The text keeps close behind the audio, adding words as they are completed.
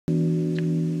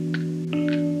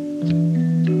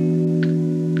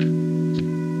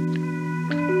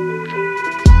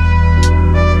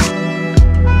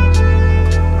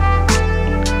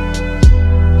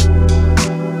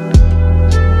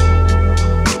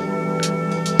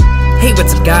Hey,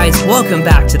 what's up guys? Welcome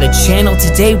back to the channel.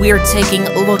 Today we are taking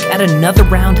a look at another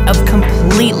round of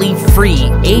completely free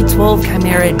A12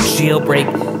 Chimera Jailbreak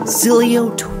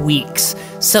Sileo tweaks.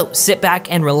 So sit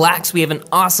back and relax. We have an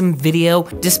awesome video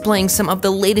displaying some of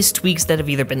the latest tweaks that have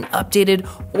either been updated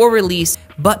or released.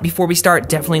 But before we start,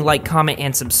 definitely like, comment,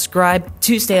 and subscribe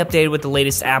to stay updated with the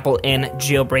latest Apple and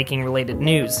jailbreaking related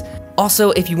news.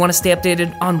 Also, if you want to stay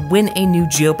updated on when a new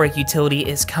jailbreak utility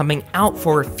is coming out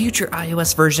for future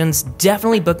iOS versions,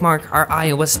 definitely bookmark our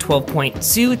iOS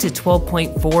 12.2 to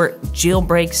 12.4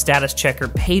 jailbreak status checker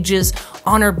pages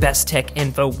on our Best Tech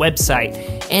Info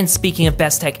website. And speaking of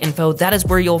Best Tech Info, that is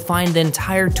where you'll find the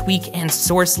entire tweak and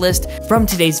source list from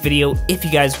today's video if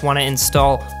you guys want to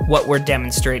install what we're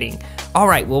demonstrating.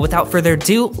 Alright, well without further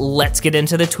ado, let's get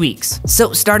into the tweaks.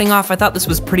 So starting off, I thought this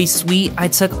was pretty sweet. I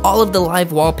took all of the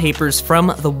live wallpapers from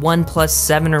the OnePlus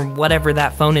 7 or whatever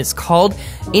that phone is called.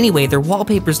 Anyway, their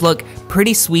wallpapers look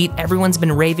pretty sweet. Everyone's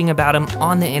been raving about them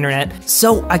on the internet.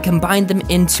 So I combined them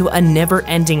into a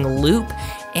never-ending loop.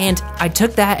 And I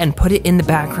took that and put it in the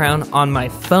background on my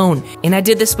phone. And I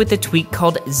did this with a tweak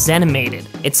called Zenimated.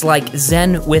 It's like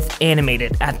Zen with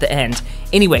animated at the end.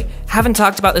 Anyway, haven't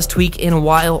talked about this tweak in a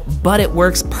while, but it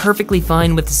works perfectly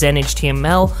fine with Zen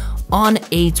HTML on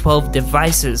A12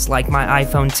 devices like my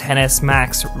iPhone XS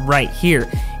Max right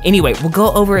here. Anyway, we'll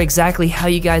go over exactly how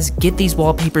you guys get these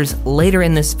wallpapers later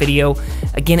in this video.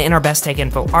 Again, in our Best Tech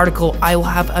Info article, I will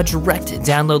have a direct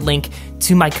download link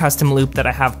to my custom loop that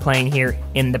I have playing here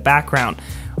in the background.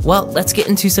 Well, let's get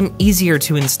into some easier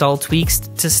to install tweaks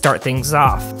to start things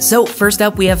off. So first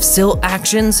up, we have Sileo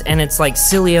Actions, and it's like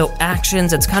Sileo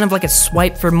Actions. It's kind of like a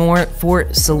swipe for more for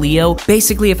Sileo.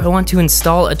 Basically, if I want to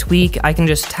install a tweak, I can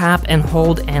just tap and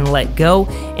hold and let go,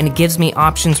 and it gives me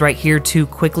options right here to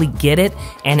quickly get it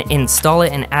and install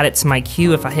it and add it to my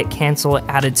queue. If I hit cancel, it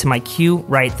added to my queue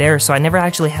right there, so I never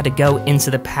actually had to go into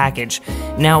the package.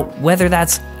 Now, whether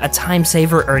that's a time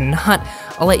saver or not,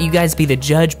 I'll let you guys be the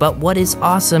judge, but what is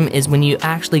awesome is when you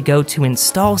actually go to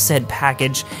install said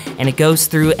package and it goes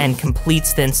through and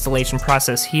completes the installation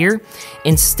process here,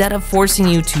 instead of forcing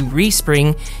you to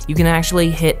respring, you can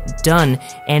actually hit done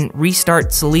and restart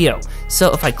Sileo.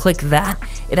 So if I click that,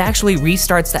 it actually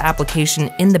restarts the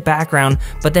application in the background,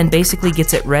 but then basically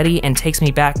gets it ready and takes me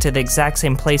back to the exact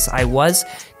same place I was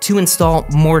to install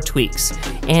more tweaks.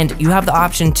 And you have the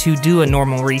option to do a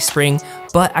normal respring,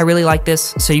 but I really like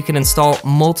this so you can install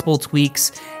multiple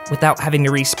tweaks without having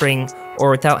to respring or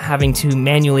without having to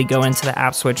manually go into the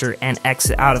app switcher and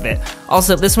exit out of it.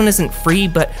 Also, this one isn't free,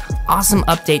 but awesome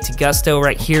update to Gusto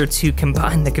right here to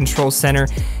combine the control center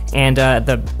and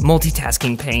the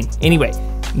multitasking pane. Anyway,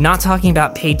 not talking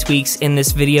about paid tweaks in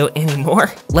this video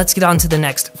anymore. Let's get on to the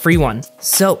next free one.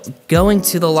 So going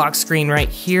to the lock screen right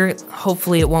here,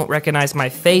 hopefully it won't recognize my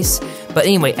face. But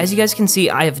anyway, as you guys can see,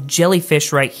 I have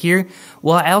Jellyfish right here.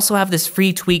 Well, I also have this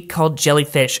free tweak called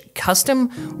Jellyfish Custom,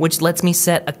 which lets me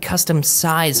set a custom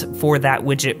size for that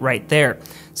widget right there.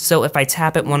 So if I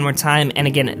tap it one more time, and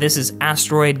again, this is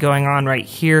Asteroid going on right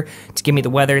here to give me the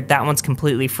weather. That one's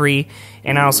completely free.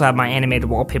 And I also have my animated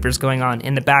wallpapers going on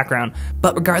in the background.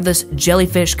 But regardless,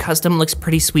 Jellyfish Custom looks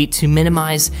pretty sweet to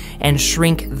minimize and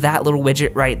shrink that little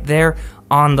widget right there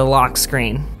on the lock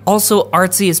screen. Also,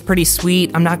 Artsy is pretty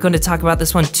sweet. I'm not going to talk about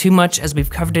this one too much as we've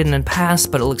covered it in the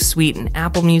past, but it looks sweet in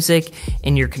Apple Music,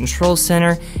 in your control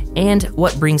center, and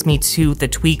what brings me to the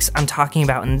tweaks I'm talking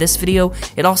about in this video,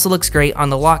 it also looks great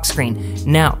on the lock screen.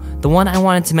 Now, the one I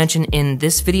wanted to mention in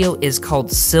this video is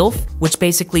called Sylph, which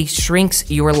basically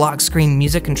shrinks your lock screen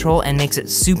music control and makes it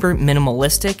super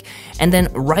minimalistic. And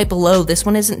then right below, this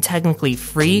one isn't technically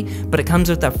free, but it comes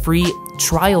with a free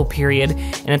trial period,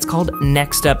 and it's called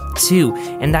Next Up 2,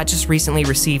 and that just recently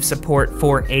received support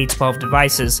for A12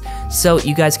 devices, so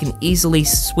you guys can easily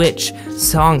switch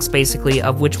songs basically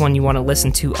of which one you want to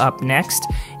listen to up next.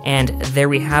 And there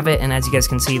we have it, and as you guys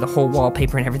can see, the whole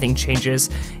wallpaper and everything changes.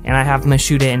 And I have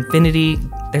Mashuda Infinity.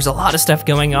 There's a lot of stuff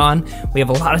going on. We have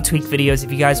a lot of tweak videos.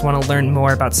 If you guys want to learn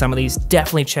more about some of these,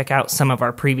 definitely check out some of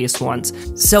our previous ones.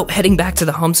 So heading back to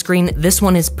the home screen, this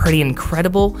one is pretty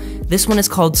incredible. This one is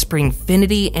called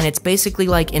SpringFinity, and it's basically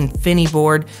like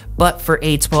InfiniBoard, but for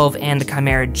A12 and the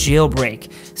Chimera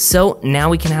Jailbreak. So now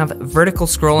we can have vertical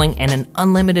scrolling and an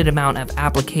unlimited amount of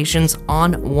applications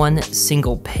on one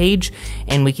single page,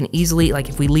 and we can easily, like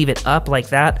if we leave it up like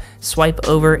that, swipe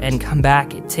over and come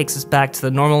back, it takes us back to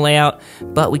the normal layout.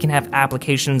 But but we can have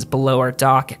applications below our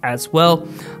dock as well.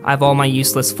 I have all my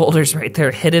useless folders right there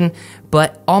hidden,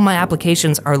 but all my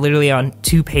applications are literally on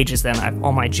 2 pages then. I have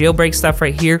all my jailbreak stuff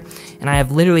right here, and I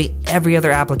have literally every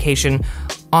other application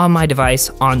on my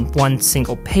device on one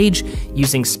single page,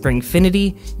 using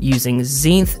SpringFinity, using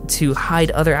Zenith to hide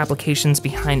other applications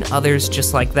behind others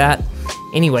just like that.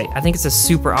 Anyway, I think it's a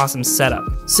super awesome setup.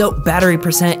 So battery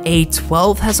percent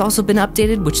A12 has also been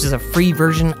updated, which is a free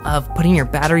version of putting your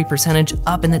battery percentage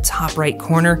up in the top right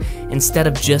corner instead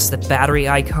of just the battery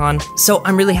icon. So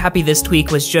I'm really happy this tweak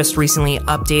was just recently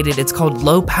updated. It's called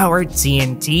low power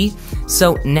D&D.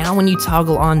 So now when you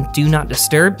toggle on do not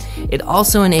disturb, it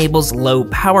also enables low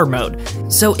power mode.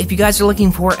 So if you guys are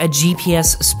looking for a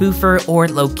GPS spoofer or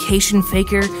location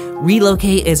faker,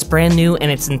 Relocate is brand new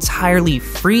and it's entirely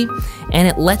free, and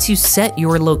it lets you set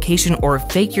your location or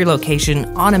fake your location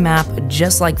on a map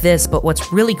just like this. But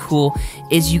what's really cool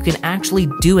is you can actually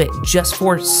do it just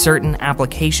for certain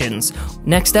applications.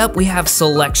 Next up, we have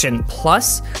Selection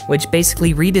Plus, which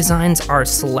basically redesigns our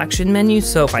selection menu.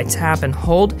 So if I tap and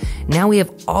hold, now we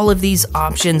have all of these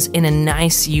options in a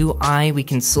nice UI. We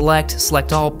can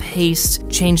select all, paste,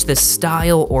 change the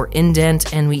style or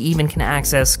indent, and we even can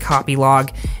access copy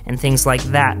log and things like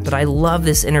that. But I love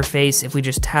this interface. If we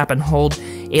just tap and hold,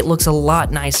 it looks a lot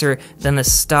nicer than the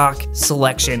stock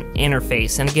selection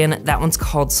interface. And again, that one's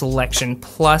called Selection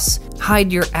Plus. Hide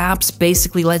your apps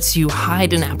basically lets you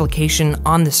hide an application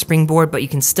on the springboard, but you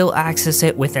can still access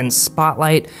it within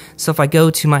Spotlight. So if I go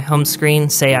to my home screen,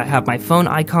 say I have my phone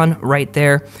icon right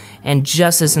there, and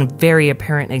just as a very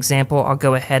apparent example, I'll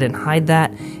go ahead and hide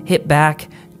that, hit back,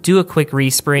 do a quick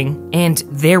respring, and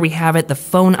there we have it. The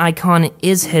phone icon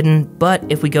is hidden,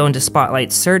 but if we go into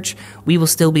Spotlight Search, we will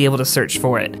still be able to search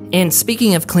for it. And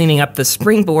speaking of cleaning up the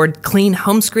springboard, Clean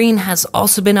Home Screen has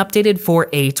also been updated for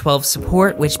A12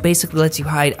 support, which basically lets you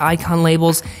hide icon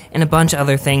labels and a bunch of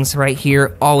other things right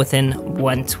here, all within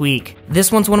one tweak.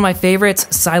 This one's one of my favorites,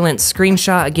 Silent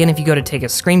Screenshot. Again, if you go to take a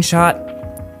screenshot,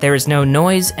 there is no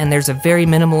noise, and there's a very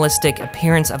minimalistic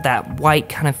appearance of that white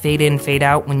kind of fade in, fade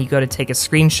out when you go to take a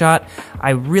screenshot.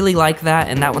 I really like that,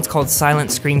 and that one's called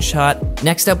Silent Screenshot.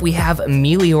 Next up, we have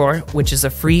Meteor, which is a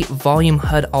free volume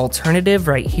HUD alternative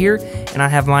right here, and I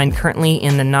have mine currently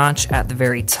in the notch at the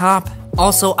very top.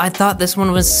 Also, I thought this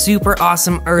one was super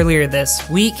awesome earlier this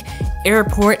week.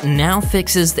 Airport now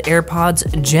fixes the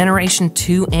AirPods Generation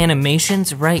 2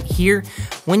 animations right here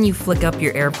when you flick up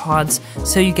your AirPods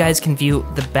so you guys can view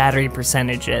the battery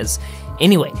percentages.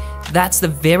 Anyway, that's the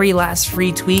very last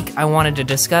free tweak I wanted to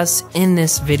discuss in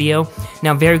this video.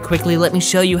 Now very quickly, let me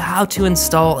show you how to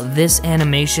install this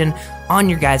animation on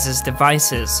your guys'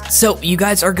 devices. So you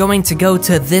guys are going to go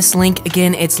to this link.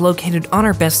 Again, it's located on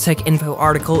our Best Tech Info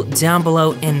article down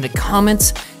below in the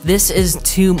comments. This is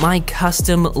to my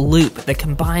custom loop that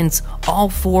combines all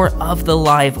 4 of the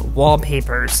live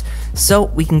wallpapers. So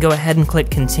we can go ahead and click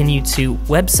continue to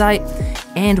website,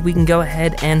 and we can go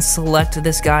ahead and select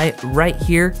this guy right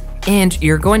here. And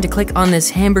you're going to click on this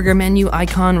hamburger menu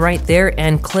icon right there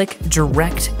and click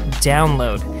direct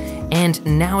download. And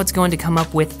now it's going to come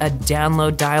up with a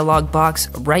download dialog box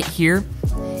right here.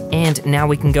 And now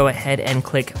we can go ahead and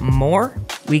click more.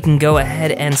 We can go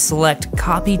ahead and select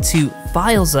copy to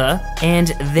Filesa, and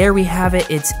there we have it.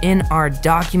 It's in our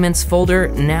documents folder.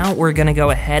 Now we're gonna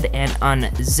go ahead and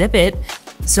unzip it.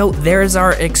 So there's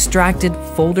our extracted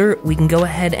folder. We can go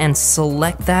ahead and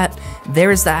select that.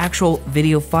 There's the actual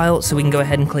video file, so we can go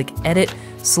ahead and click edit,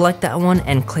 select that one,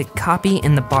 and click copy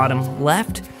in the bottom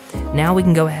left. Now we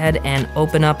can go ahead and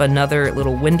open up another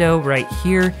little window right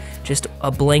here, just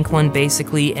a blank one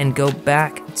basically, and go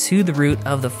back to the root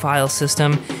of the file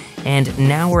system. And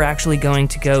now we're actually going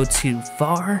to go to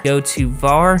var,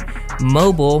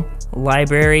 mobile,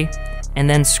 library, and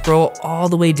then scroll all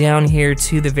the way down here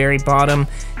to the very bottom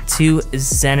to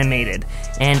Zenimated.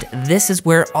 And this is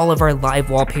where all of our live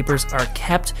wallpapers are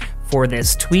kept for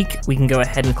this tweak. We can go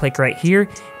ahead and click right here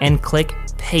and click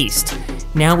paste.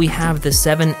 Now we have the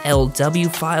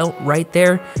 7LW file right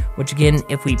there, which again,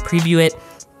 if we preview it,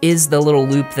 is the little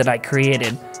loop that I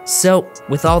created. So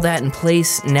with all that in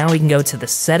place, now we can go to the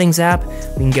settings app,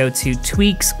 we can go to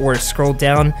tweaks or scroll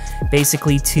down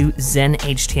basically to Zen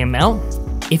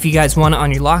HTML. If you guys want it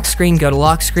on your lock screen, go to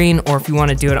lock screen, or if you want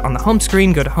to do it on the home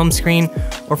screen, go to home screen,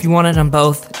 or if you want it on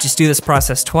both, just do this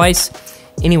process twice.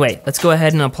 Anyway, let's go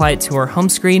ahead and apply it to our home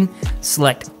screen,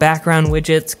 select background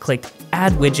widgets, click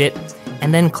add widget,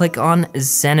 and then click on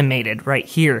Zenimated right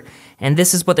here. And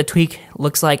this is what the tweak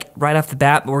looks like right off the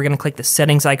bat, but we're gonna click the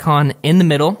settings icon in the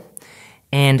middle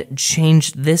and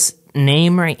change this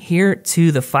name right here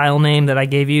to the file name that I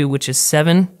gave you, which is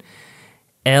 7.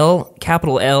 L,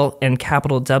 capital L, and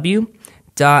capital W,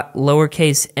 dot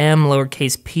lowercase m,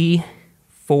 lowercase p,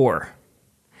 4.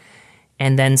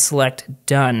 And then select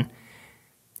Done.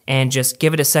 And just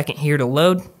give it a second here to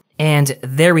load. And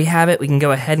there we have it. We can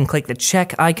go ahead and click the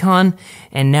check icon.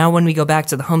 And now when we go back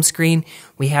to the home screen,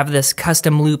 we have this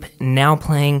custom loop now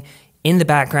playing in the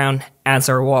background as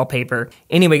our wallpaper.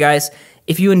 Anyway, guys,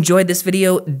 if you enjoyed this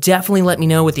video, definitely let me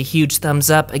know with a huge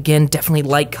thumbs up. Again, definitely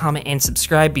like, comment, and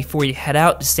subscribe before you head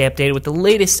out to stay updated with the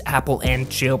latest Apple and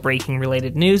jailbreaking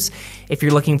related news. If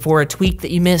you're looking for a tweak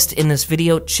that you missed in this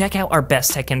video, check out our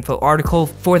Best Tech Info article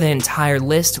for the entire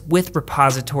list with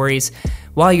repositories.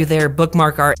 While you're there,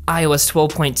 bookmark our iOS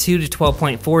 12.2 to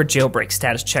 12.4 jailbreak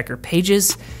status checker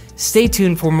pages. Stay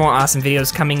tuned for more awesome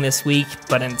videos coming this week,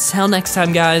 but until next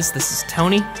time, guys, this is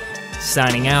Tony,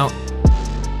 signing out.